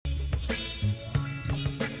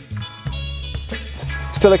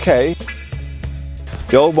Still okay.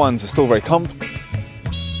 The old ones are still very comfortable,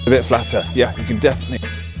 a bit flatter. Yeah, you can definitely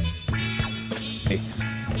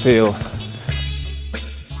feel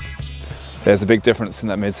there's a big difference in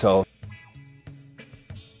that midsole.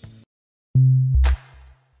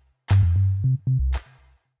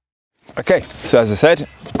 Okay, so as I said,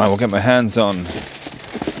 I will get my hands on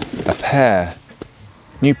a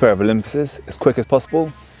new pair of Olympuses as quick as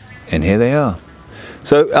possible, and here they are.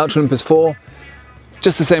 So Ultra Olympus 4,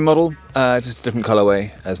 just the same model, just a different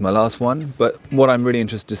colorway as my last one, but what I'm really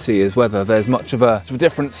interested to see is whether there's much of a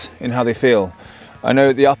difference in how they feel. I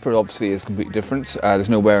know the upper obviously is completely different, there's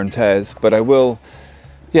no wear and tears, but I will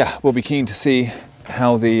be keen to see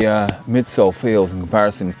how the midsole feels in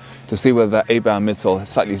comparison, to see whether that A-bound midsole has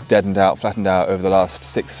slightly deadened out, flattened out over the last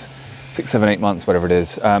 6, 7, 8 months, whatever it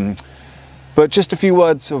is. But just a few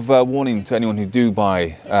words of warning to anyone who do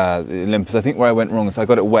buy the Olympus. I think where I went wrong is I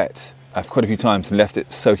got it wet quite a few times and left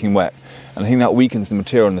it soaking wet. And I think that weakens the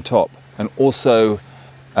material on the top. And also,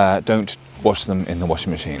 don't wash them in the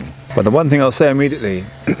washing machine. But the one thing I'll say immediately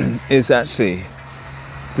is actually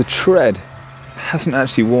the tread hasn't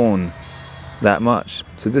actually worn that much.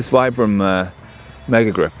 So this Vibram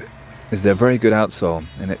Mega Grip is a very good outsole,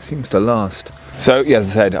 and it seems to last. So yeah, as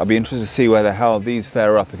I said, I'll be interested to see how these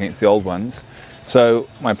fare up against the old ones. So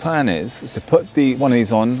my plan is to put one of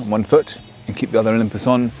these on one foot and keep the other Olympus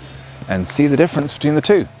on and see the difference between the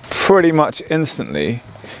two. Pretty much instantly,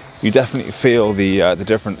 you definitely feel the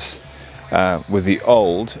difference with the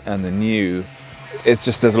old and the new. It's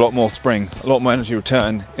just there's a lot more spring, a lot more energy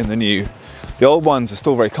return in the new. The old ones are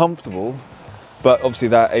still very comfortable, but obviously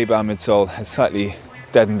that A-bound midsole has slightly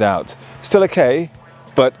deadened out. Still okay,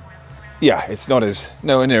 but yeah, it's not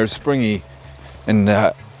nowhere near as springy and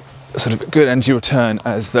sort of good energy return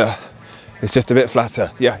as it's just a bit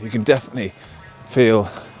flatter. Yeah, you can definitely feel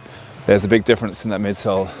there's a big difference in that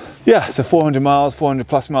midsole. Yeah, so 400 miles, 400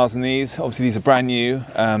 plus miles in these. Obviously these are brand new.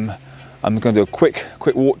 I'm going to do a quick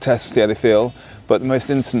walk test to see how they feel, but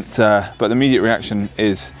the immediate reaction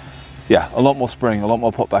is, yeah, a lot more spring, a lot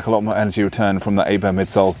more pop back, a lot more energy return from that A-bound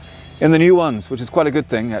midsole in the new ones, which is quite a good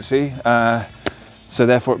thing actually. So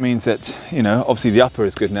therefore it means that, you know, obviously the upper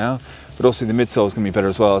is good now, but also the midsole is going to be better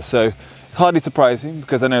as well. So hardly surprising,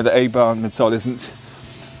 because I know the A-bound midsole isn't,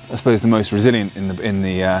 I suppose, the most resilient in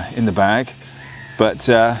the bag, but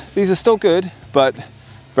these are still good, but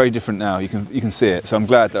very different now. You can see it. So I'm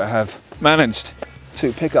glad that I have managed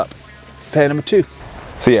to pick up pair number 2.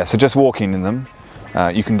 So yeah, so just walking in them,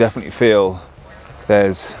 you can definitely feel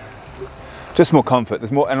there's just more comfort.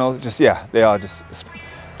 There's more, and they are just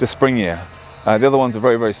springier. The other ones are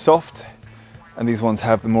very, very soft, and these ones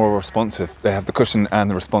have the more responsive. They have the cushion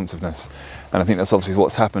and the responsiveness, and I think that's obviously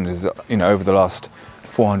what's happened is that, you know, over the last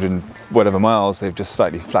 400 whatever miles, they've just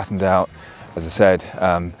slightly flattened out, as I said.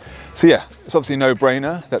 So yeah, it's obviously a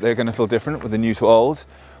no-brainer that they're going to feel different with the new to old,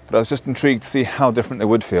 but I was just intrigued to see how different they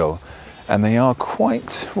would feel, and they are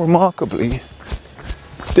quite remarkably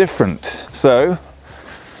different. So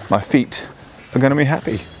my feet are going to be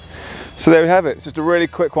happy. So there we have it. It's just a really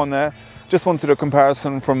quick one there. Just wanted a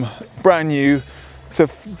comparison from brand new to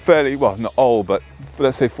fairly, well, not old, but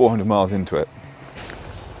let's say 400 miles into it.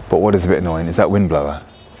 But what is a bit annoying is that wind blower.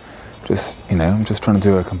 Just, you know, I'm just trying to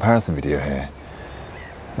do a comparison video here.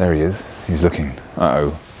 There he is. He's looking.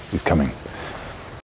 Uh-oh, he's coming.